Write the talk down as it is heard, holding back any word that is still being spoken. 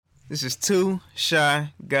This is two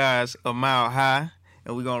shy guys a mile high,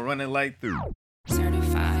 and we're gonna run it like through.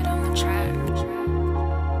 Certified on the track.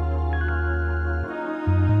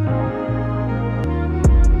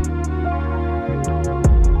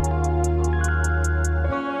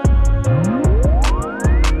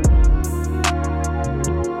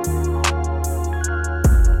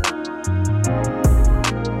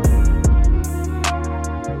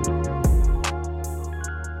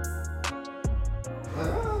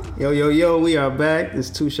 Yo, we are back. It's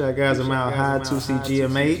Two Shot Guys a Mile High,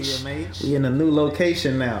 2CGMH. We in a new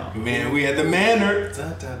location now. Man, we at the Manor.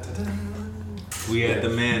 We at the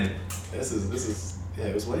Manor. This is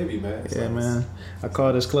it was wavy, man. Yeah, man. I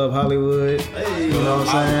call this Club Hollywood. Hey, you know what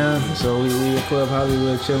I'm saying? So we at Club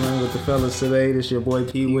Hollywood chilling with the fellas today. This your boy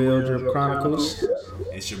P. Will, Drip Chronicles.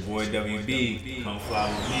 It's your boy WB. Come fly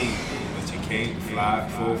with me, but you can't fly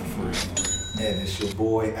for free. And it's your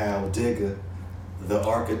boy Al Digger, the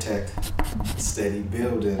architect, steady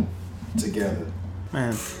building together.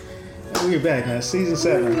 Man, we're back, man. Season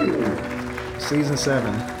 7. Season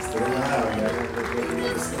 7. Still alive, man.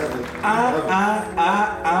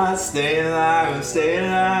 I stay alive, stay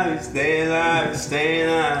alive, stay alive, stay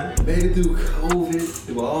alive. Made it through COVID,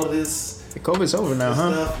 through all this. COVID's over now,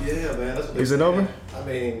 huh? Stuff. Yeah, man. That's what Is it over? I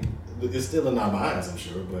mean, it's still in our minds, I'm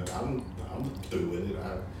sure, but I'm through with it.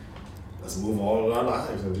 Let's move on with our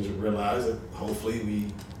lives and just realize that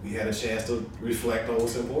hopefully we had a chance to reflect on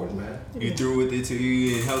what's important, man. You through with it to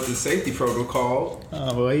you in health and safety protocol.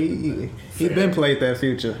 Oh, boy, he been played that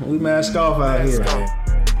future. We mask off out here.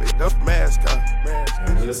 Mask off.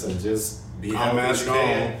 And listen, just be I'm mask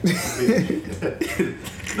on.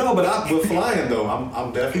 No, but flying though,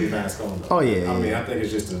 I'm definitely mask on though. Oh yeah. I mean, I think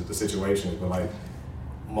it's just the situation, but like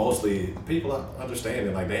mostly people understand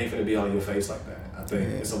it. Like they ain't finna be on your face like that. I think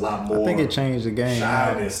it's a lot more. I think it changed the game.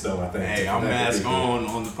 Shyness though. I think. Hey, I'm mask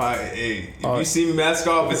on the podcast. Hey, if you see me mask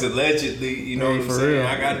off, it's allegedly. You know what I'm saying? Real.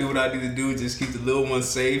 I gotta do what I need to do. Just keep the little one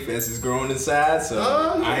safe as it's growing inside. So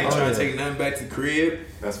I ain't trying to take nothing back to the crib.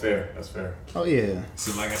 That's fair. That's fair. Oh yeah.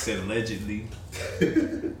 So like I said, allegedly.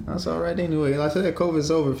 That's all right anyway. Like I said,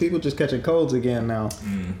 COVID's over. People just catching colds again now.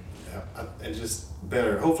 Yeah, and just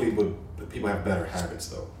better. Hopefully, people have better habits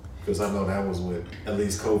though. Because I know that was what at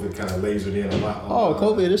least COVID kind of lasered in a lot.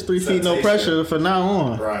 COVID is 3 feet no pressure for now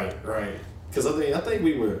on. Right. Because I think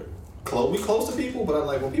we were close to people, but I'm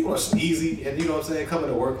like when people are sneezy and you know what I'm saying,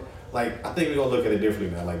 coming to work, like I think we're gonna look at it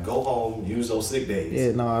differently now. Like go home, use those sick days.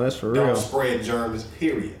 Yeah, no, that's for real. Don't spread germs.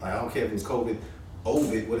 Period. Like I don't care if it's COVID,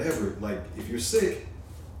 Ovid, whatever. Like if you're sick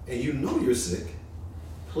and you know you're sick,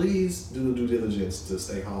 please do the due diligence to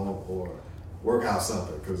stay home or work out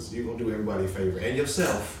something because you're gonna do everybody a favor and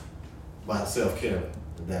yourself. By self-care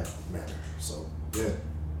in that matter. So yeah,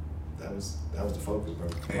 that was the focus, bro.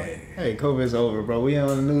 Hey, COVID's over, bro. We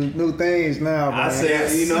on new things now, bro. I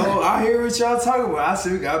said, I hear what y'all talking about. I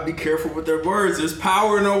said we gotta be careful with their words. There's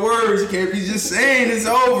power in their words. You can't be just saying it's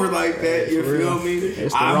over like that. You feel me?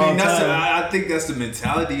 I think that's the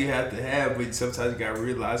mentality you have to have, but sometimes you gotta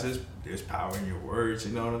realize there's power in your words.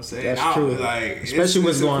 You know what I'm saying? That's true. Like, especially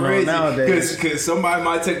what's going on nowadays. Because somebody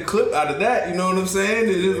might take a clip out of that. You know what I'm saying?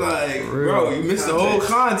 And it's like, bro, you missed the whole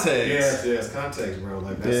context. Yes, context, bro.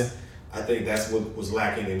 Like that's. I think that's what was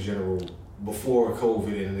lacking in general before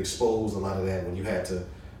COVID, and it exposed a lot of that when you had to,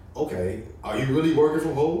 okay, are you really working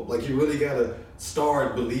from home? Like you really gotta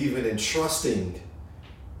start believing and trusting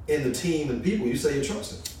in the team and people you say you're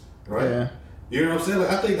trusting, right? Yeah. You know what I'm saying?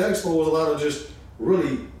 Like I think that exposed a lot of just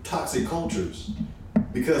really toxic cultures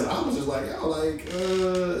because I was just like,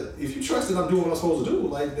 if you trust that I'm doing what I'm supposed to do,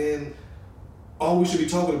 like then all we should be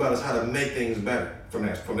talking about is how to make things better from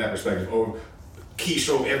that perspective, or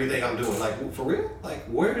keystroke everything I'm doing. Like for real? Like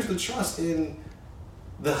where's the trust in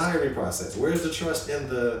the hiring process? Where's the trust in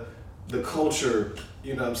the culture,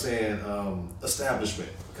 you know what I'm saying,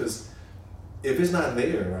 establishment? Because if it's not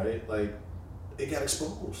there, right, like it got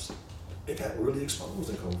exposed. It got really exposed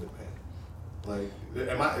in COVID, man. Like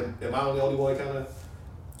am I the only one kind of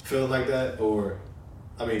feeling like that? Or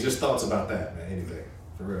I mean just thoughts about that, man, anything.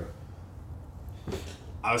 For real.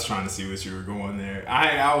 I was trying to see what you were going there.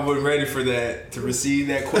 I wasn't ready for that, to receive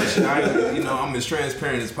that question. I'm as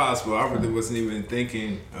transparent as possible. I really wasn't even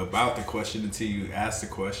thinking about the question until you asked the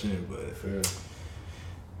question. But fair.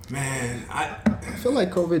 Man, I feel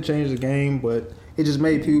like COVID changed the game, but it just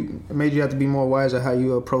made you have to be more wise at how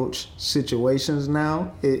you approach situations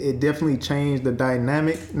now. It definitely changed the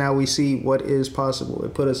dynamic. Now we see what is possible.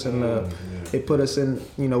 It put us in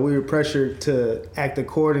we were pressured to act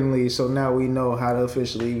accordingly. So now we know how to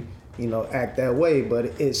officially, act that way. But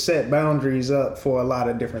it set boundaries up for a lot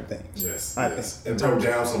of different things. Yes, I yes. think. And broke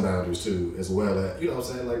down some boundaries too, as well. You know what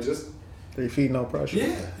I'm saying? Like just 3 feet, no pressure.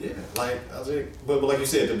 yeah. Like I think, but like you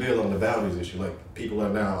said, to build on the boundaries issue, like people are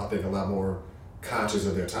now, I think, a lot more conscious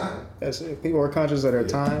of their time. That's it. People are conscious of their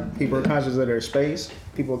time. People are conscious of their space.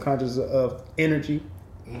 People are conscious of energy.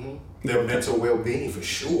 Mm-hmm. Their mental well-being for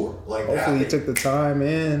sure. Like hopefully you took the time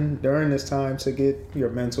in during this time to get your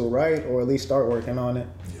mental right, or at least start working on it.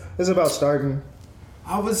 Yeah. It's about starting.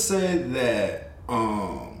 I would say that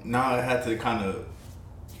now I had to kind of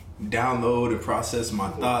download and process my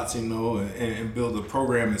thoughts, and build a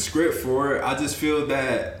program and script for it. I just feel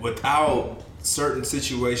that without certain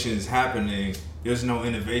situations happening, there's no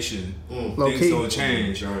innovation. Things don't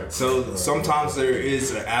change. So sometimes there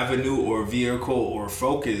is an avenue or vehicle or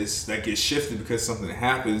focus that gets shifted because something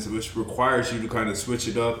happens, which requires you to kind of switch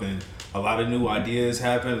it up, and a lot of new ideas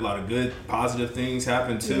happen, a lot of good, positive things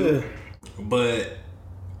happen too. Yeah. But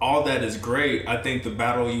all that is great. I think the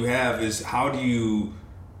battle you have is how do you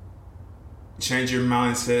change your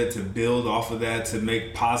mindset to build off of that, to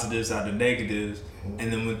make positives out of negatives.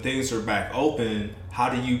 And then when things are back open, how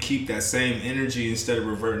do you keep that same energy instead of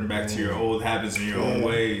reverting back to your old habits and your own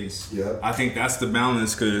ways? Yeah. I think that's the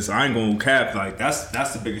balance, because I ain't gonna cap, like that's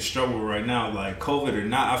the biggest struggle right now. Like COVID or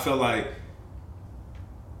not, I feel like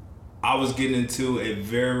I was getting into a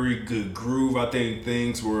very good groove. I think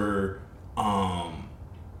things were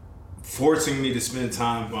forcing me to spend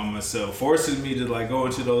time by myself, forcing me to like go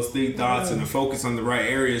into those deep thoughts and to focus on the right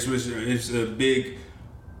areas, which is a big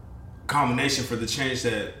combination for the change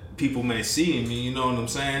that people may see in me, you know what I'm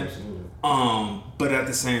saying? Absolutely. But at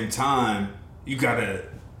the same time, you gotta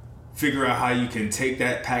figure out how you can take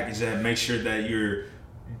that package and make sure that you're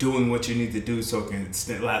doing what you need to do so it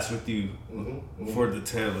can last with you for the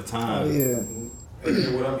tail of time. Oh, yeah.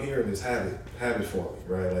 And what I'm hearing is habit forming,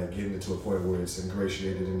 right? Like getting it to a point where it's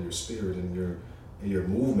ingratiated in your spirit and your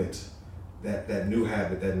movement, that new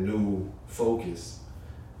habit, that new focus.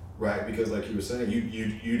 Right, because like you were saying,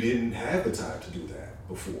 you didn't have the time to do that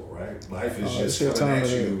before, right? Life is just coming at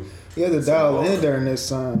you. You had to dial in during this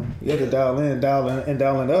time. You had to dial in it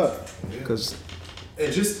up. Cause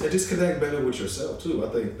and just connect better with yourself too. I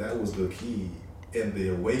think that was the key in the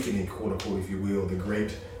awakening, quote unquote, if you will, the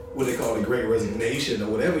great, what they call the great resignation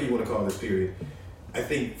or whatever you want to call this period. I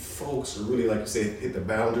think folks really, like you said, hit the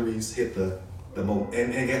boundaries, hit the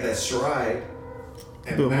and get that stride.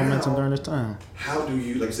 And build momentum during this time. How do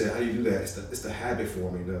you, like I said, how do you do that? It's the habit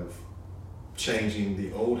forming of changing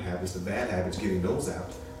the old habits, the bad habits, getting those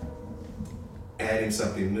out, adding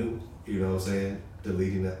something new, you know what I'm saying?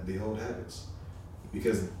 Deleting the old habits.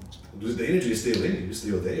 Because the energy is still in you, you're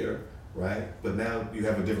still there, right? But now you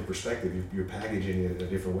have a different perspective. You're packaging it in a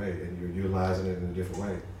different way and you're utilizing it in a different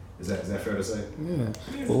way. Is that fair to say?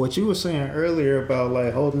 Yeah. Well, what you were saying earlier about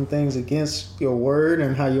like holding things against your word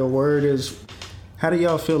and how your word is. How do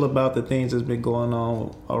y'all feel about the things that's been going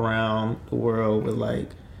on around the world with like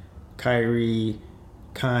Kyrie,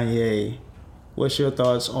 Kanye? What's your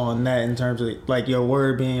thoughts on that in terms of like your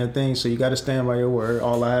word being a thing? So you got to stand by your word.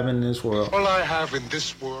 All I have in this world. All I have in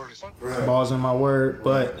this world is balls in my word.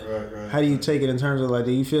 But how do you take it in terms of like,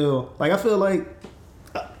 do you feel like, I feel like,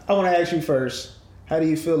 I want to ask you first, how do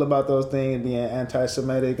you feel about those things being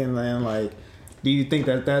anti-Semitic? And then like, do you think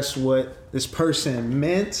that that's what this person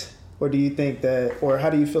meant? Or do you think that, or how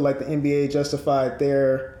do you feel like the NBA justified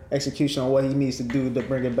their execution on what he needs to do to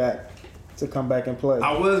bring it back, to come back and play?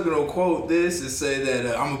 I was going to quote this and say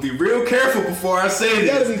that I'm going to be real careful before I say this. You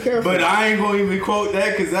got to be careful. But I ain't going to even quote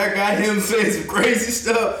that because I got him saying some crazy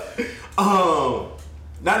stuff.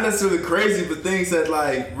 Not necessarily crazy, but things that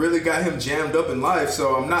like really got him jammed up in life.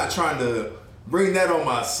 So I'm not trying to bring that on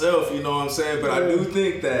myself, you know what I'm saying? But I do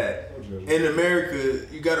think that in America,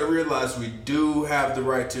 you got to realize we do have the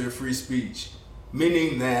right to free speech,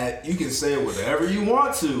 meaning that you can say whatever you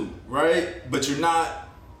want to, right? But you're not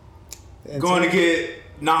going to get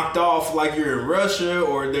knocked off like you're in Russia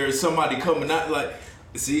or there's somebody coming out. Like,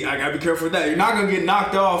 see, I got to be careful with that. You're not going to get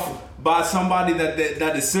knocked off by somebody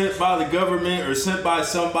that is sent by the government or sent by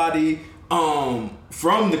somebody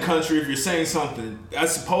from the country if you're saying something.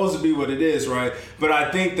 That's supposed to be what it is, right? But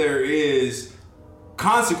I think there is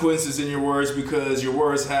consequences in your words because your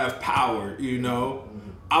words have power, you know?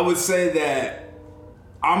 I would say that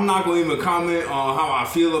I'm not going to even comment on how I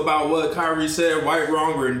feel about what Kyrie said, right,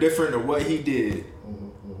 wrong, or indifferent, or what he did.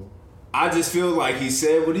 I just feel like he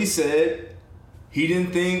said what he said. He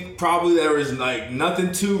didn't think probably there was like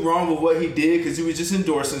nothing too wrong with what he did because he was just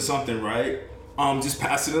endorsing something, right? Just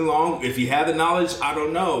passing it along. If he had the knowledge, I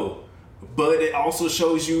don't know. But it also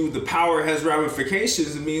shows you the power has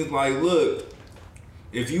ramifications. It means like, look,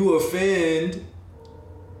 if you offend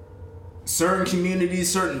certain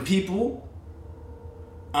communities, certain people,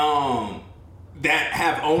 that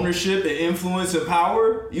have ownership and influence and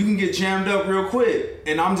power, you can get jammed up real quick.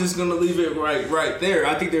 And I'm just gonna leave it right there.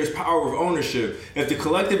 I think there's power of ownership. If the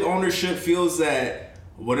collective ownership feels that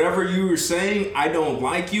whatever you were saying, I don't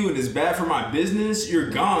like you and it's bad for my business, you're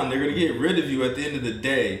gone. They're gonna get rid of you at the end of the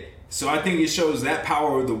day. So I think it shows that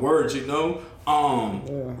power of the words, you know?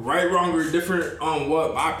 Right, wrong, or different on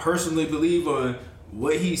what I personally believe on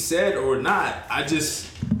what he said or not. I just,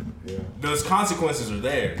 those consequences are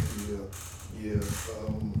there. Yeah.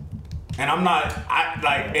 And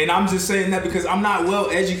I'm just saying that because I'm not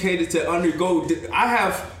well educated to undergo. I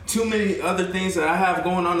have too many other things that I have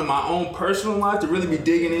going on in my own personal life to really be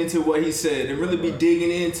digging into what he said and really be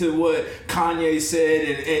digging into what Kanye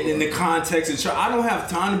said and in the context. And I don't have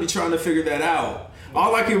time to be trying to figure that out.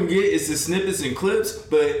 All I can get is the snippets and clips,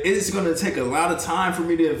 but it's going to take a lot of time for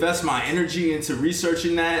me to invest my energy into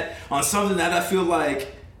researching that on something that I feel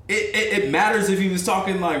like it matters if he was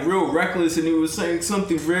talking like real reckless and he was saying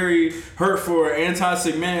something very hurtful or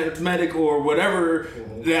anti-Semitic or whatever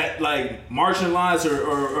that like marginalized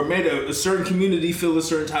or made a certain community feel a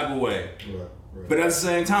certain type of way. Right. But at the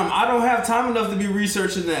same time, I don't have time enough to be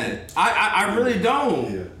researching that. I really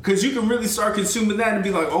don't. Because you can really start consuming that and be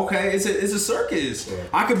like, okay, it's a circus. Yeah.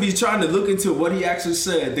 I could be trying to look into what he actually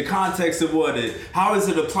said, the context of how does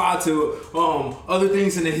it apply to other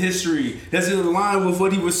things in the history? Does it align with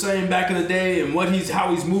what he was saying back in the day and how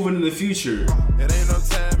he's moving in the future? It ain't no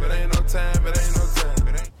time, it ain't no time, it ain't no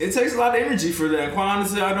time. It takes a lot of energy for that. Quite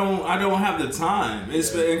honestly, I don't have the time.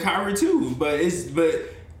 And Kyrie too, but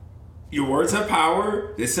your words have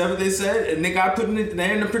power. They said what they said, and they got they're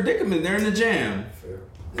in a predicament. They're in a jam. Fair.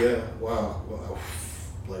 Yeah. Wow.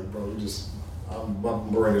 Like, bro, my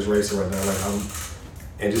brain is racing right now.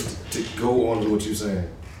 And just to go on with what you're saying.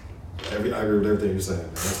 I agree with everything you're saying.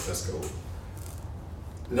 Man. That's cool.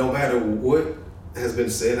 No matter what has been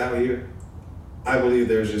said out here, I believe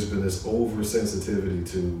there's just been this oversensitivity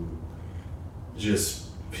to just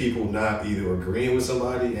people not either agreeing with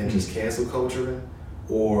somebody and just cancel culturing.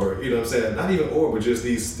 Or, you know what I'm saying? Not even but just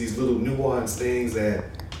these little nuanced things that,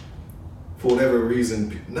 for whatever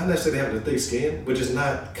reason, not necessarily having a thick skin, but just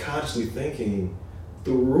not consciously thinking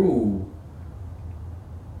through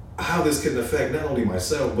how this can affect not only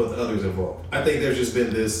myself, but the others involved. I think there's just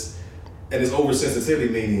been this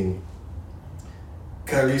oversensitivity, meaning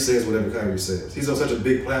Kyrie says whatever Kyrie says. He's on such a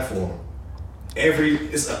big platform.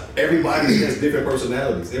 Everybody has different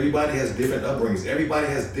personalities. Everybody has different upbringings. Everybody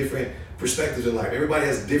has different perspectives in life. Everybody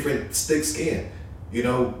has different thick skin. You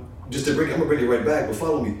know, I'm gonna bring it right back, but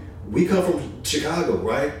follow me. We come from Chicago,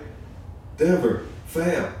 right? Denver,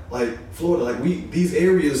 fam, like Florida, like these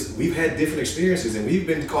areas, we've had different experiences and we've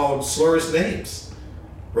been called slurred names,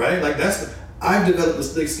 right? Like I've developed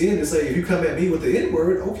this thick skin to say, if you come at me with the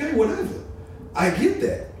N-word, okay, whatever. I get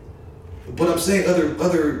that. But I'm saying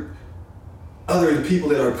other people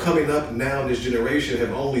that are coming up now in this generation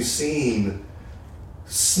have only seen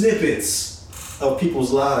snippets of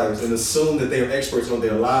people's lives and assume that they are experts on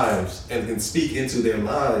their lives and can speak into their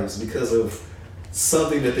lives because of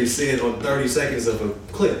something that they said on 30 seconds of a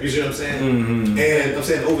clip. You see what I'm saying? Mm-hmm. And I'm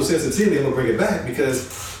saying oversensitivity, I'm gonna bring it back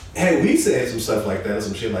because had we said some stuff like that or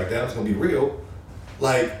some shit like that, it's gonna be real.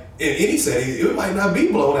 Like in any setting, it might not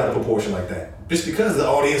be blown out of proportion like that. Just because the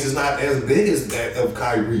audience is not as big as that of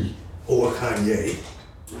Kyrie or Kanye.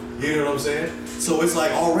 You know what I'm saying? So it's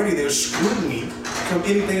like already there's scrutiny from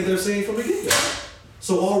anything they're saying from the get-go.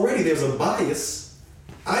 So already there's a bias,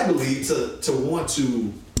 I believe, to want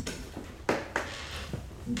to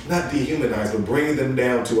not dehumanize, but bring them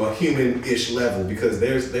down to a human-ish level because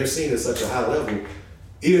they're seen at such a high level.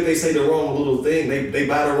 Even if they say the wrong little thing, they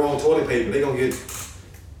buy the wrong toilet paper, they're gonna get,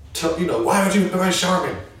 why aren't you Brian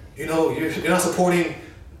Sharman? You're not supporting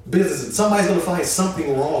businesses. Somebody's gonna find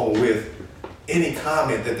something wrong with any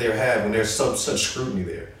comment that they have when there's such scrutiny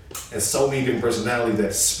there. And so many different personalities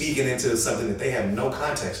that speaking into something that they have no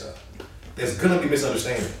context of. There's gonna be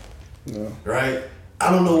misunderstanding. Yeah. Right?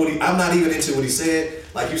 I don't know I'm not even into what he said.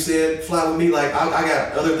 Like you said, fly with me, like I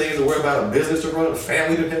got other things to worry about, a business to run, a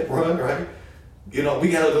family to run, right? We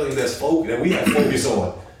got other things that we have focus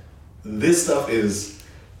on. This stuff is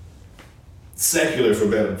secular for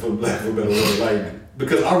lack of a better word. Like,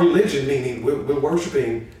 because our religion, meaning we're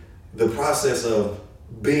worshiping the process of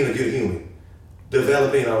being a good human,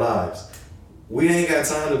 developing our lives. We ain't got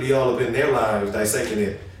time to be all up in their lives dissecting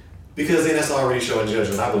it, because then that's already showing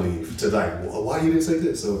judgment, I believe, to like, well, why you didn't say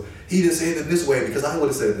this? So he didn't say it this way because I would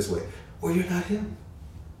have said it this way. Well, you're not him.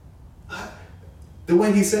 The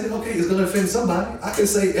way he said it, okay, it's gonna offend somebody. I can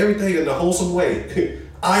say everything in a wholesome way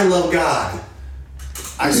I love God.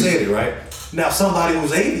 I said it, right? Now, somebody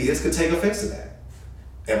who's atheist could take offense to that.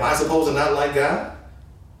 Am I supposed to not like God?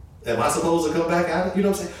 Am I supposed to come back out of it? You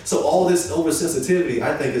know what I'm saying? So all this oversensitivity,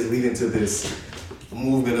 I think, is leading to this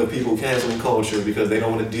movement of people canceling culture because they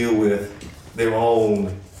don't want to deal with their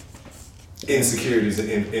own insecurities and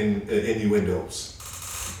innuendos.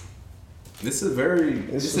 It's a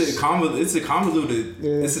convoluted.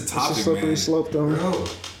 It's a topic, it's a slippery man. slope, though. Bro,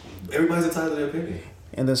 everybody's entitled to their opinion.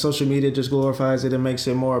 And then social media just glorifies it and makes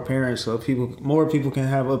it more apparent, so more people can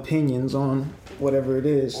have opinions on whatever it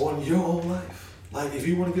is. On your own life. Like, if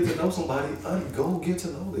you want to get to know somebody, go get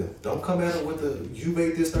to know them. Don't come at them with you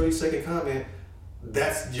made this 30-second comment.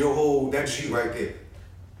 That's you right there.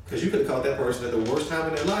 Because you could have caught that person at the worst time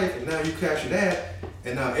in their life, and now you capture that,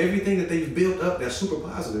 and now everything that they've built up that's super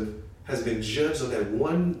positive has been judged on that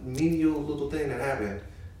one menial little thing that happened,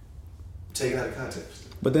 taken out of context.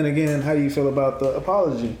 But then again, how do you feel about the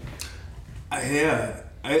apology?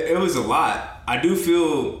 It was a lot. I do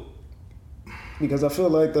feel... Because I feel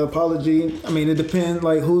like the apology, I mean, it depends,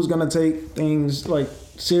 like, who's going to take things, like,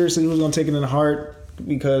 seriously, who's going to take it in the heart,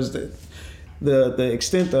 because the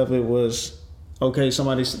extent of it was, okay,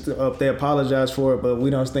 they apologized for it, but we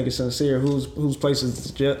don't think it's sincere. Whose place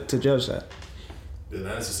is to judge that? Yeah,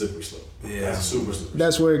 that's a slippery slope. Yeah. That's a super slippery slope.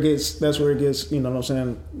 That's where it gets, you know what I'm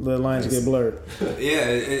saying, the lines get blurred.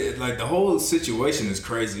 Yeah, like the whole situation is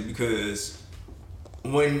crazy because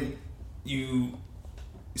when you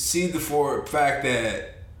see the fact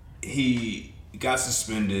that he got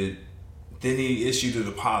suspended, then he issued an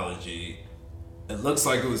apology, it looks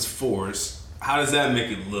like it was forced. How does that make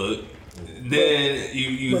it look? Then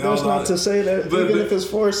you but that's not to say that even if it's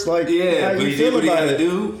forced, like, yeah, how but you feel about it.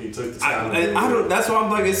 He took the time. I don't. That's why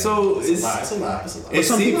I'm like, it's a lot. But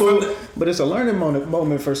some people, but it's a learning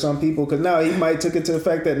moment for some people, because now he might took it to the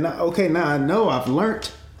fact that now I know I've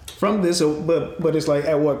learned from this, but it's like,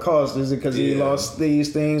 at what cost? Is it because he lost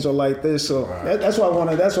these things or like this? So that's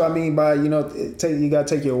what I mean by, you gotta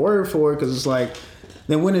take your word for it, because it's like,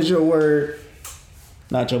 then when is your word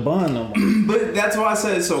not your bond no more? But that's why I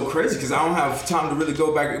said it's so crazy, because I don't have time to really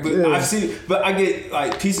go back. But I get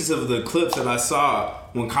like pieces of the clips that I saw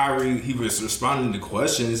when Kyrie, he was responding to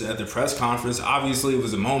questions at the press conference. Obviously, it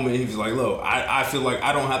was a moment. He was like, "Look, I feel like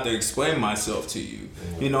I don't have to explain myself to you."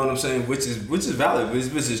 You know what I'm saying? Which is valid,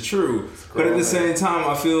 which is true. But at the same time,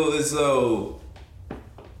 I feel as though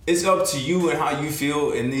it's up to you and how you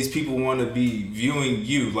feel, and these people want to be viewing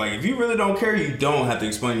you. Like, if you really don't care, you don't have to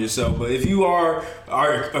explain yourself. But if you are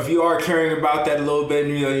caring about that a little bit,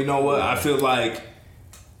 and you know what, I feel like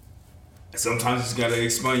sometimes you just gotta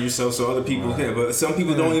explain yourself so other people can. But some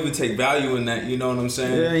people don't even take value in that. You know what I'm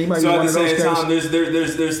saying? Yeah, you might so be at the same time, cases.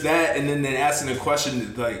 there's that, and then asking a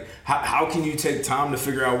question like, how can you take time to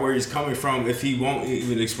figure out where he's coming from if he won't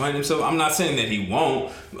even explain himself? I'm not saying that he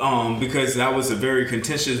won't, because that was a very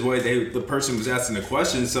contentious way the person was asking the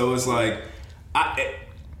question. So it's like, I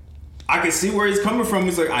can see where he's coming from.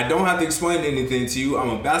 It's like, I don't have to explain anything to you. I'm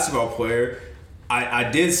a basketball player. I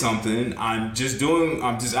did something. I'm just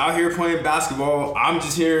out here playing basketball. I'm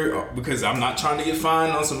just here because I'm not trying to get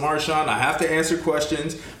fined on some Marshawn. I have to answer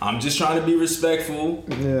questions. I'm just trying to be respectful.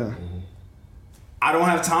 Yeah. I don't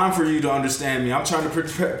have time for you to understand me. I'm trying to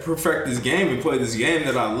perfect this game and play this game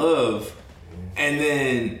that I love. And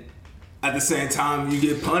then at the same time, you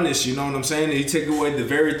get punished. You know what I'm saying? And you take away the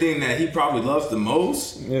very thing that he probably loves the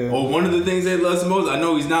most, or one of the things that he loves the most. I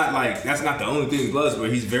know he's not like, that's not the only thing he loves,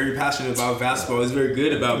 but he's very passionate about basketball. He's very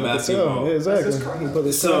good about basketball. Yeah, exactly.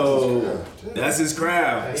 That's his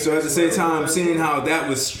craft. So at the same time, seeing how that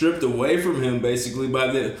was stripped away from him, basically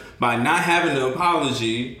by not having an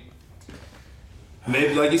apology.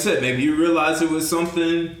 Maybe, like you said, maybe you realize it was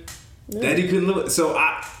something that he couldn't live. So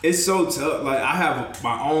it's so tough. Like, I have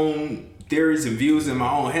my own theories and views in my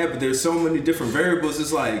own head, but there's so many different variables.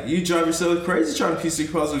 It's like, you drive yourself crazy trying to piece the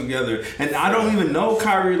puzzle together. And I don't even know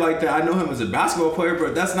Kyrie like that. I know him as a basketball player,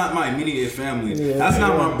 but that's not my immediate family. Yeah, that's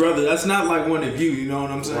not my brother. That's not like one of you. You know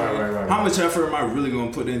what I'm saying? Right. How much effort am I really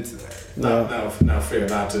going to put into that? Now, fair.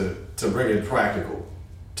 Now, to bring it practical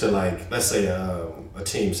to, like, let's say a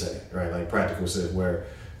team setting, right? Like, practical set where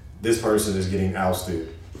this person is getting ousted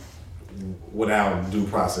without due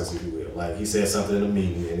process, if you will. Like, he said something in a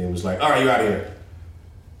meeting and it was like, all right, you out of here.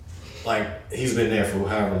 Like, he's been there for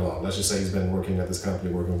however long. Let's just say he's been working at this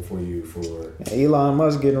company, working for you for Elon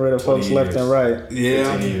Musk getting rid of folks left and right.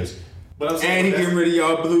 Yeah. 15 years. But I'm saying, and he getting rid of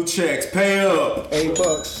y'all blue checks. Pay up.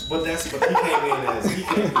 $8. But he came in as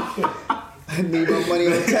I need my money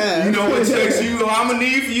on time. You know what checks I'm gonna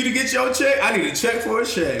need for you to get your check? I need a check for a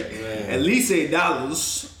check. Man. At least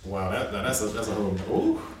 $8. Wow, that's a whole.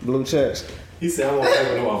 Ooh. Blue checks. He said, I want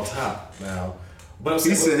revenue off top now. But I'm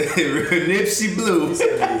He saying, said Nipsey Blue. he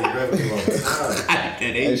said revenue off top.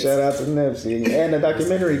 Hey, shout out to Nipsey and the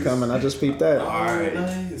documentary coming. I just peeped that. Oh, Alright.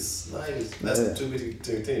 nice. That's Yeah. the 2 weeks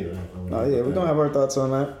to continue, right? Oh yeah, we're gonna have our thoughts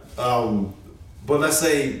on that. But let's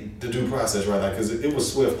say the due process, right? Like, cause it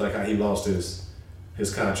was swift, like how he lost his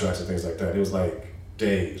contracts and things like that. It was like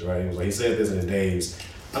days, right? It was like he said this in days.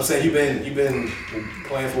 I'm saying you've been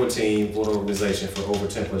playing for a team, for an organization for over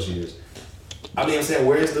 10 plus years. I mean, I'm saying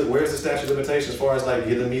where's the statute of limitations as far as like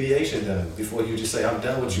getting the mediation done before you just say I'm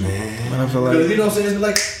done with you? Man, I feel like Because you know what I'm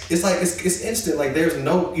saying? It's instant. Like there's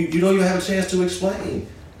no you don't even have a chance to explain.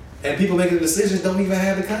 And people making the decisions don't even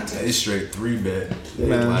have the context. It's straight 3-bet.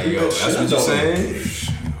 Man. Like, yo, that's what you're saying?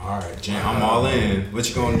 Alright, Jam, I'm all in. What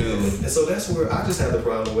you gonna do? And so that's where I just have the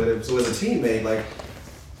problem with it. So as a teammate,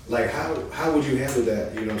 like how would you handle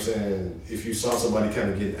that? You know what I'm saying? If you saw somebody kind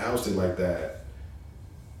of getting ousted like that,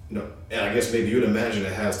 you know, and I guess maybe you'd imagine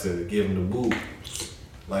it has to give them the boot.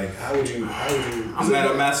 Like how would you? I'm mad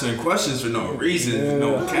I'm asking questions for no reason,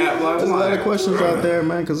 no cap. Like, there's a lot of questions out there,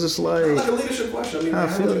 man. Because it's Like like a leadership question. I mean, I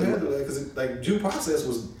how feel would you it. handle that? Because like due process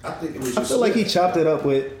was, I think it was. I Just feel like he swift. chopped it up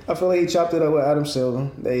with. I feel like he chopped it up with Adam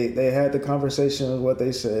Silver. They had the conversation of what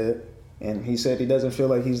they said, and he said he doesn't feel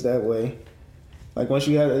like he's that way. Like once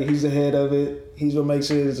you have, he's the head of it. He's what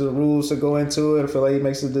makes it the rules to go into it. I feel like he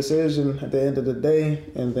makes the decision at the end of the day,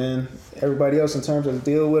 and then everybody else in terms of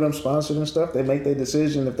deal with him, sponsored and stuff, they make their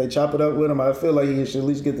decision. If they chop it up with him, I feel like he should at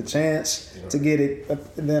least get the chance to get it.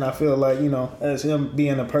 And then I feel like, you know, as him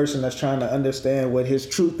being a person that's trying to understand what his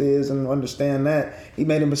truth is and understand that, he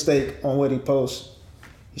made a mistake on what he posts.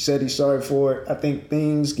 He said he's sorry for it. I think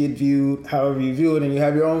things get viewed however you view it, and you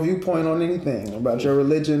have your own viewpoint on anything about your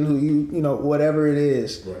religion, who you know, whatever it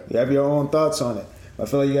is. Right. You have your own thoughts on it. I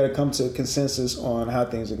feel like you got to come to a consensus on how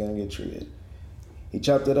things are going to get treated. He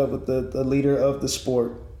chopped it up with the leader of the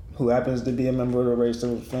sport, who happens to be a member of the race that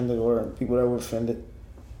was offended or people that were offended,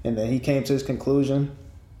 and then he came to his conclusion.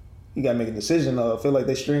 You got to make a decision, though. I feel like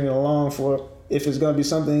they string it along for if it's going to be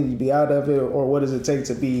something, you be out of it, or what does it take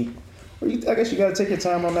to be. I guess you got to take your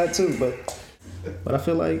time on that too, but I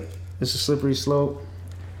feel like it's a slippery slope.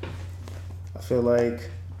 I feel like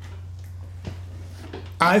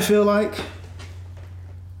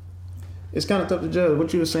it's kind of tough to judge.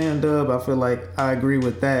 What you were saying, Dub, I feel like I agree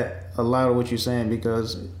with that, a lot of what you're saying,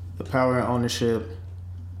 because the power and ownership,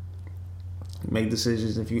 make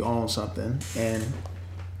decisions if you own something, and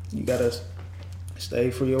you got to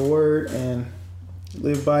stay for your word and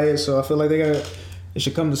live by it. So I feel like it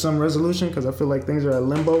should come to some resolution, because I feel like things are at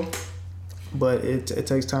limbo, but it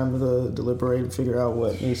takes time to deliberate and figure out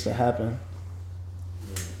what needs to happen.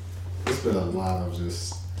 It's been a lot of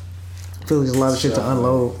just. I feel like there's a lot of shit to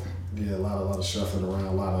unload. Yeah, a lot of shuffling around,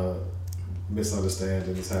 a lot of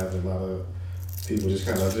misunderstandings happening, a lot of people just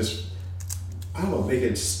kind of I don't know,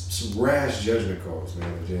 making some rash judgment calls, man.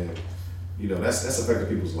 And you know, that's affecting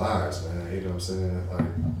people's lives, man. You know what I'm saying? Like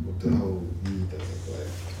with the whole weed thing, like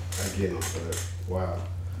I get it, but wow.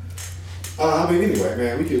 I mean, anyway,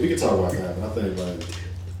 man, we can talk about that, but I think like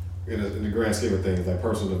in the grand scheme of things, like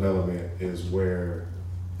personal development is where,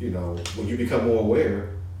 you know, when you become more aware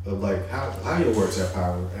of like how your words have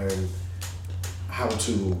power and how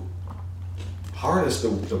to harness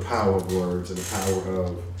the power of words and the power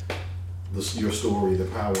of your story, the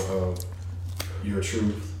power of your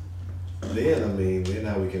truth. Then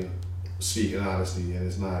now we can speak in honesty, and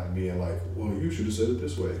it's not being like, well, you should have said it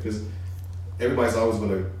this way, because everybody's always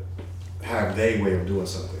going to have their way of doing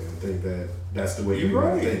something and think that that's the way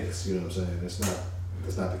everybody thinks. You know what I'm saying? It's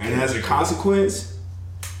not the case. And as a consequence,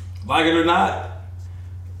 like it or not,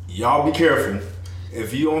 y'all be careful.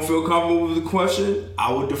 If you don't feel comfortable with the question,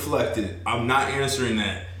 I would deflect it. I'm not answering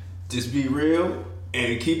that. Just be real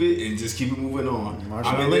and keep it moving on.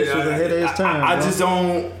 Marshall Lynch was ahead of his time. I just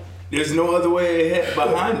don't. There's no other way ahead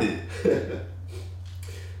behind it.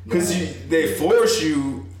 Because they force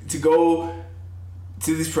you to go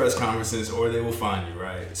to these press conferences, or they will find you,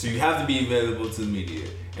 right? So you have to be available to the media,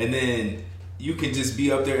 and then you can just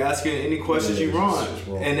be up there asking any questions you want,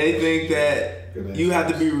 and they think that you have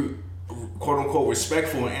to be quote unquote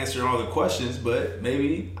respectful and answering all the questions, but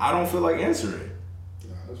maybe I don't feel like answering.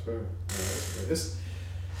 No, that's fair.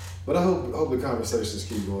 But I hope the conversations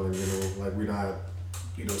keep going. You know, like we're not,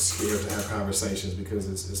 you know, scared to have conversations because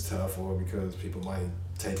it's tough, or because people might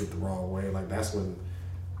take it the wrong way. Like that's when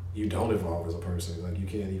you don't evolve as a person. Like you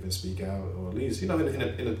can't even speak out, or at least, you know,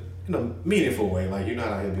 in a meaningful way. Like you're not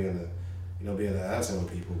out here being an asshole on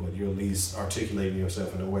people, but you're at least articulating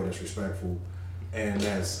yourself in a way that's respectful and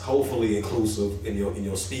that's hopefully inclusive in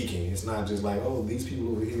your speaking. It's not just like, oh, these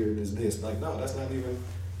people over here, there's this. Like, no, that's not even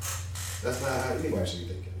that's not how anybody should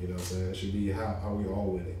be thinking. You know what I'm saying? It should be how we all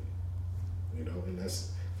winning. You know, and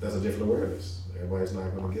that's a different awareness. Everybody's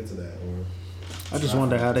not going to get to that. I just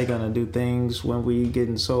wonder how they're going to do things when we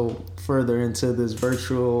getting so further into this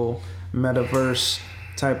virtual metaverse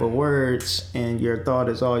type of words and your thought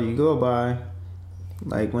is all you go by.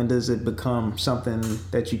 Like, when does it become something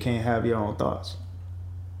that you can't have your own thoughts?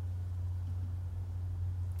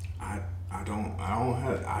 I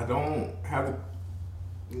don't have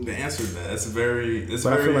the answer to that. It's very. It's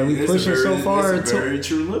but very. I feel like we're pushing so far. It's a very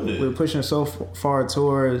true limit. We're pushing so far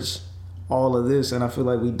towards all of this, and I feel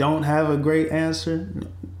like we don't have a great answer.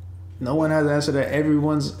 No one has an answer that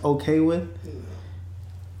everyone's okay with.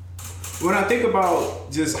 When I think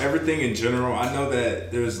about just everything in general, I know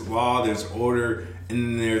that there's law, there's order,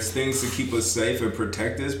 and there's things to keep us safe and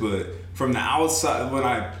protect us. But from the outside, when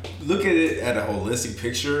I look at it at a holistic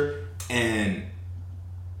picture and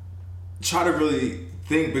try to really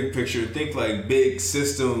think big picture, think like big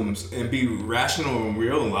systems, and be rational and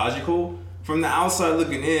real and logical, from the outside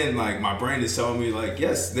looking in, like, my brain is telling me, like,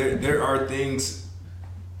 yes, there are things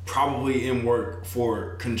probably in work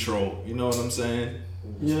for control. You know what I'm saying?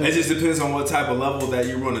 Yeah. It just depends on what type of level that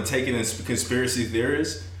you're going to take it as conspiracy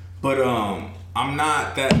theorists. But I'm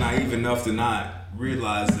not that naive enough to not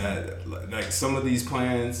realize that, like, some of these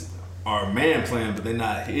plans are man plan, but they're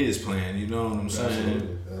not his plan. You know what I'm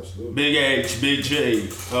saying? Absolutely. Big H, Big J,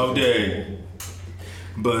 all day.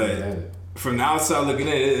 But from the outside looking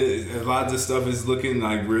at it, a lot of this stuff is looking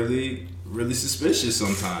like really, really suspicious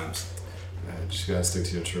sometimes. Man, you just gotta stick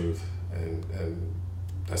to your truth, and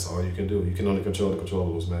that's all you can do. You can only control the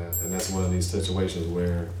controllables, man. And that's one of these situations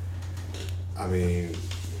where, I mean,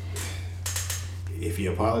 if he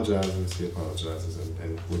apologizes, he apologizes.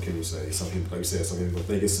 And what can you say? Some people, like you said, some people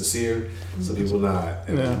think it's sincere, some people not.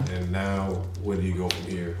 And now, where do you go from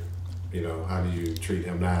here? You know, how do you treat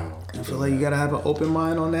him now? I feel like you gotta have an open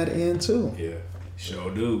mind on that end too. Yeah,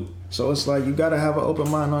 sure do. So it's like you gotta have an open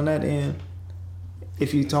mind on that end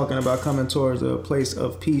if you're talking about coming towards a place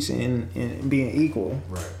of peace and being equal.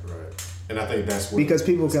 Right. And I think that's what, because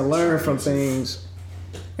people can learn from things,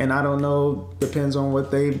 and I don't know, depends on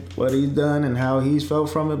what he's done and how he's felt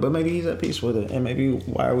from it, but maybe he's at peace with it, and maybe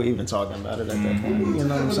why are we even talking about it at that point? You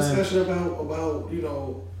know what I'm saying? Discussion about you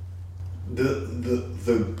know,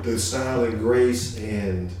 the style and grace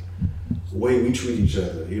and way we treat each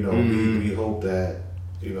other. You know, we hope that,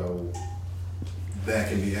 you know, that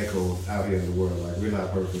can be echoed out here in the world. Like, we're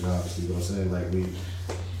not perfect, obviously, but I'm saying, like,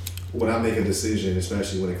 when I make a decision,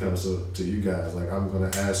 especially when it comes to you guys, like, I'm gonna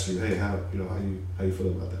ask you, hey, how you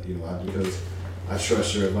feel about that? You know, because I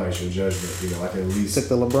trust your advice, your judgment. You know, I can at least took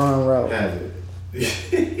the LeBron route. Have it.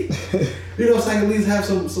 You know, so I can at least have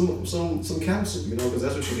some counsel. You know, because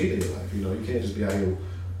that's what you need in your life. You know, you can't just be out here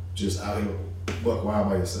buck wild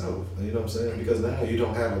by yourself. You know what I'm saying? Because now you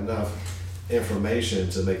don't have enough information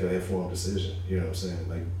to make an informed decision. You know what I'm saying?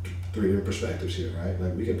 Like, 3 different perspectives here, right?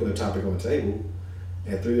 Like, we can put a topic on the table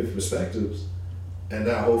and 3 different perspectives, and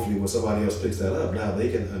now hopefully when somebody else picks that up, now they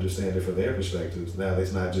can understand it from their perspectives. Now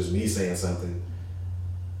it's not just me saying something,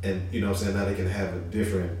 and you know what I'm saying, now they can have a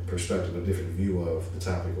different perspective, a different view of the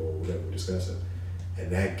topic or whatever we're discussing, and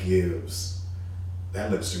that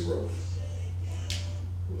lets to growth.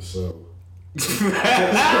 So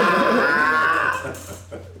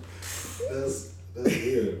that's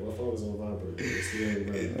weird. My phone is on vibrate. It's still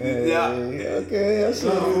ringing. Yeah. Okay, I see.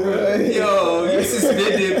 Right. Yo, you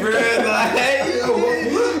suspended, bro. Like, yo.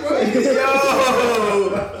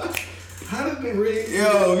 How did it ring?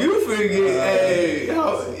 Yo, you finna get,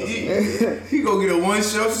 he gonna get a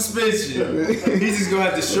 1-show suspension. He's just gonna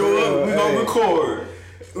have to show up. We gonna record.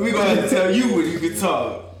 We gonna have to tell you when you can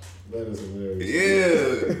talk. That is hilarious.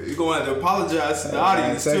 Yeah, you're gonna have to apologize to the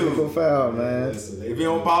audience technical too. Foul, man. If you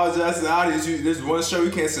don't apologize to the audience, there's one show you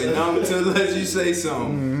can't say nothing until it lets you say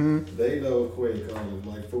something. Mm-hmm. They know Quay calling,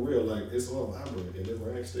 like, for real, like, it's on vibrate and it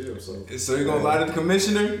rang still. So you gonna lie to the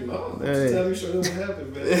commissioner? No, I'm just telling you straight what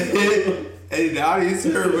happened, man. Hey, the audience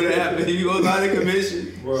heard what happened. You gonna lie to the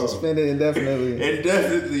commission? Bro. Suspended indefinitely.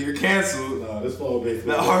 Indefinitely, you're canceled. Nah, this phone been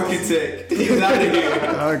the architect, he's out of here.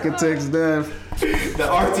 The architect's done. The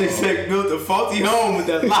architect built a faulty home with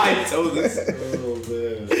that light, told us. Oh,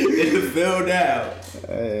 man. It fell down.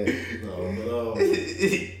 Hey.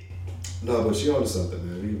 No, but you onto something,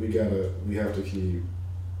 man. We have to keep,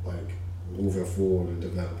 like, moving forward and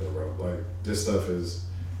developing, bro. Like, this stuff is,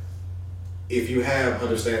 if you have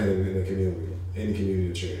understanding in the community, any community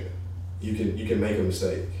that you're in, you can make a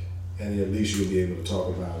mistake, and at least you'll be able to talk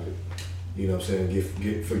about it. You know what I'm saying?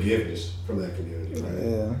 Get forgiveness from that community, right?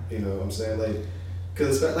 Yeah. You know what I'm saying? Like,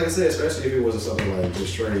 because, like I said, especially if it wasn't something like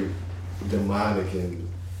just straight demonic and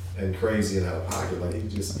and crazy and out of pocket. Like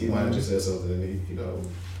he might have just said something and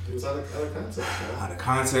it was out of context. Right? Out of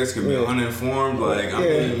context, could be uninformed. Like,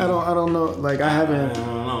 I don't know. Like, I don't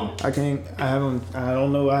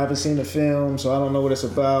know. I haven't seen the film, so I don't know what it's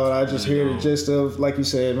about. I just hear the gist of, like you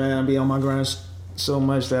said, man, I be on my grind so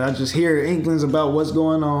much that I just hear inklings about what's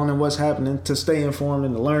going on and what's happening to stay informed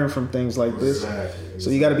and to learn from things like this. Exactly. So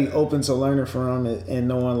you got to be open to learning from it and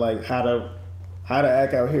knowing like how to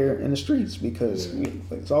act out here in the streets, because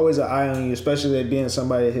it's always an eye on you, especially being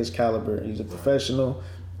somebody at his caliber. He's a professional,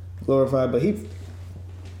 glorified, but he's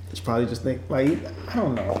probably just think like I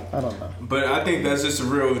don't know. But I think that's just a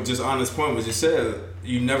real, just honest point. What you said,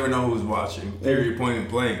 you never know who's watching. Period, point and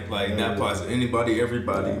blank. Like that applies to anybody,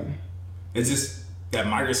 everybody. It's just that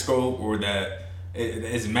microscope or that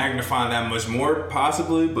it's magnifying that much more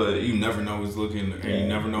possibly, but you never know who's looking and you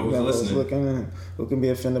never know who's listening. Looking and who can be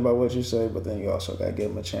offended by what you say, but then you also gotta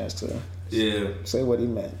give him a chance to say what he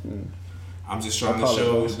meant. I'm just trying to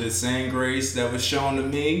show the same grace that was shown to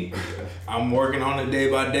me. I'm working on it day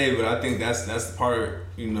by day, but I think that's the part,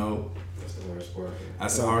 That's the hardest part.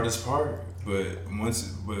 That's the hardest part. But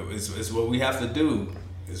it's what we have to do.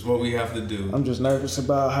 It's what we have to do. I'm just nervous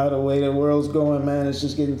about how the way the world's going, man. It's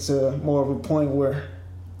just getting to more of a point where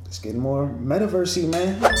it's getting more metaversey,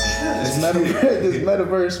 man. This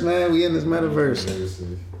metaverse, man. We in this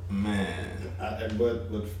metaverse. Man.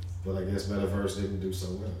 But I guess metaverse didn't do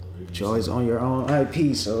so well. But you're always on your own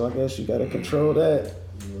IP, so I guess you got to control that.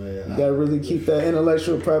 You got to really keep that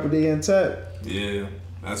intellectual property intact. Yeah,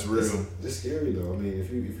 that's real. It's scary though. I mean, if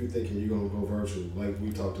you're thinking you're gonna go virtual, like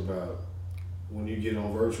we talked about. When you get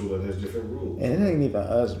on virtual, there's different rules. And it ain't even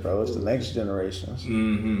us, bro. It's the next generations.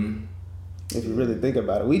 Mm-hmm. If you really think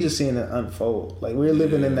about it, we just seeing it unfold. Like we're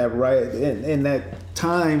living in that in that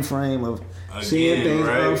time frame of seeing things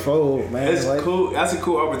unfold, man. It's cool. That's a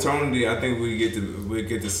cool opportunity. I think we get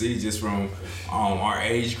to see just from our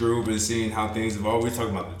age group and seeing how things evolve. We're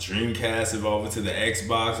talking about the Dreamcast evolving to the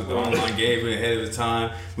Xbox with the online gaming ahead of the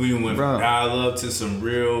time. We went from dial up to some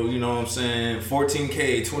real,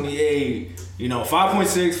 14K, 28.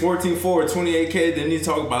 5.6, 14.4, 28K. Then you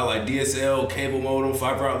talk about like DSL, cable modem,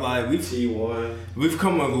 fiber optic. We've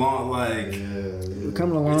come along we're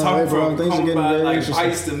coming along. We're talking from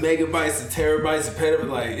bytes to megabytes to terabytes to petabytes.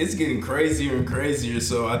 Like it's getting crazier and crazier.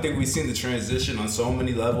 So I think we've seen the transition on so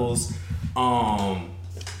many levels, on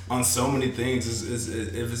so many things.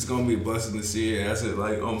 If it's gonna be a blessing to see it as it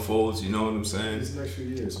unfolds. You know what I'm saying? These next few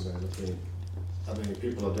years, man. I mean,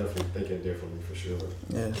 people are definitely thinking differently for sure.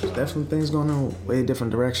 Yeah, definitely things going in a way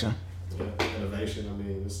different direction. Yeah, innovation. I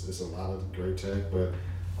mean, it's a lot of great tech, but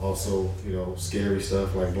also, scary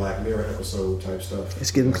stuff like Black Mirror episode type stuff.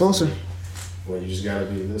 It's getting closer. Well, you just gotta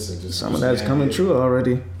listen. Some of that's coming true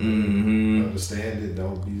already. Mm-hmm. Understand it.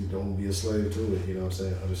 Don't be a slave to it. You know what I'm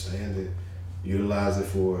saying? Understand it. Utilize it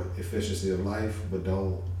for efficiency of life, but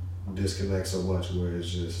don't disconnect so much where it's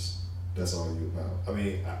just. That's all you about. I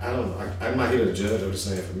mean, I don't know. I'm not here to judge. I'm just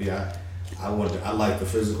saying for me, I like the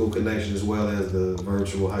physical connection as well as the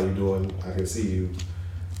virtual. How you doing? I can see you.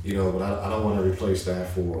 But I don't want to replace that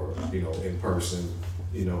for in person.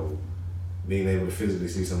 Being able to physically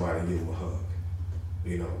see somebody and give them a hug.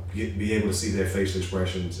 Be able to see their facial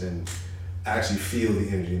expressions and actually feel the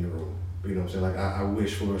energy in the room. You know what I'm saying? Like I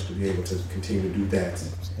wish for us to be able to continue to do that.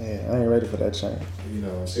 Yeah, I ain't ready for that change.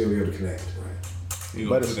 Still be able to connect. Right. You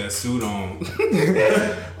gonna put that suit on.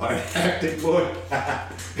 Like acting boy.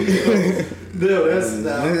 No, that's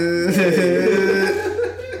not.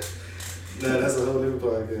 That's a whole different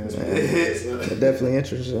podcast. Definitely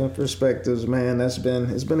interesting perspectives, man. It's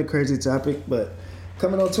been a crazy topic, but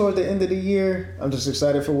coming on toward the end of the year, I'm just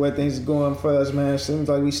excited for where things are going for us, man. Seems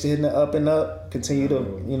like we still hitting it up and up. Continue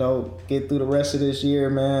to, get through the rest of this year,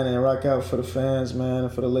 man, and rock out for the fans, man,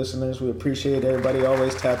 and for the listeners. We appreciate everybody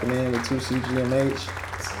always tapping in with 2CGMH.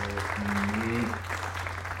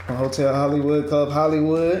 Mm-hmm. Hotel Hollywood, Club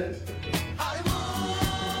Hollywood.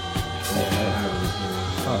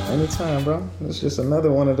 Anytime, bro. It's just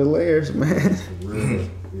another one of the layers, man. For real.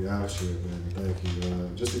 We out here, man. Thank you.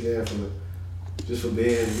 Just again for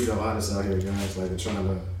being, honest out here, guys, and trying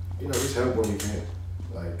to, just help what we can.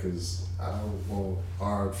 Because I don't want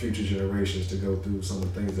our future generations to go through some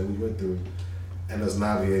of the things that we went through and us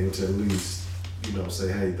not be able to at least,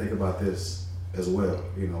 say, hey, think about this as well,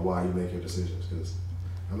 while you make your decisions. Because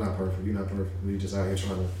I'm not perfect. You're not perfect. We just out here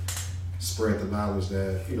trying to spread the knowledge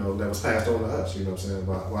that, that was passed on to us, you know what I'm saying,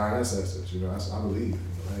 by our ancestors. I believe,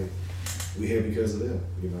 hey, we here because of them,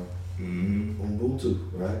 Mm-hmm. Ubuntu,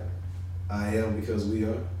 right? I am because we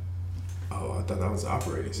are. Oh, I thought that was the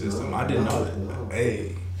operating system. I didn't know that. No.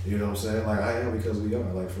 Hey. You know what I'm saying? Like I am because we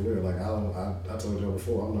are. Like for real. Like I told y'all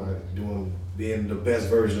before, I'm not being the best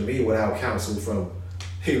version of me without counsel from,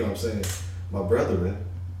 you know what I'm saying, my brethren,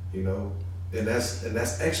 you know, and that's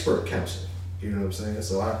expert counsel. You know what I'm saying?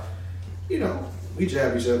 So we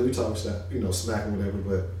jab each other, we talk stuff, smack or whatever,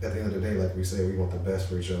 but at the end of the day, like we say, we want the best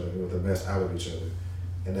for each other, we want the best out of each other.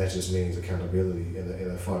 And that just means accountability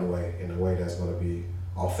in a fun way, in a way that's gonna be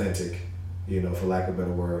authentic, for lack of a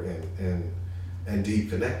better word, and deep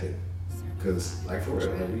connecting. Cause like for real,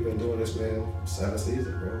 like we've been doing this, man, 7 seasons,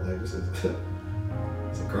 bro. Like this is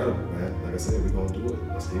it's incredible, man. Like I said, we're gonna do it.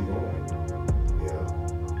 Let's keep going.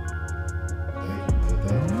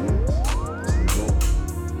 Thank you.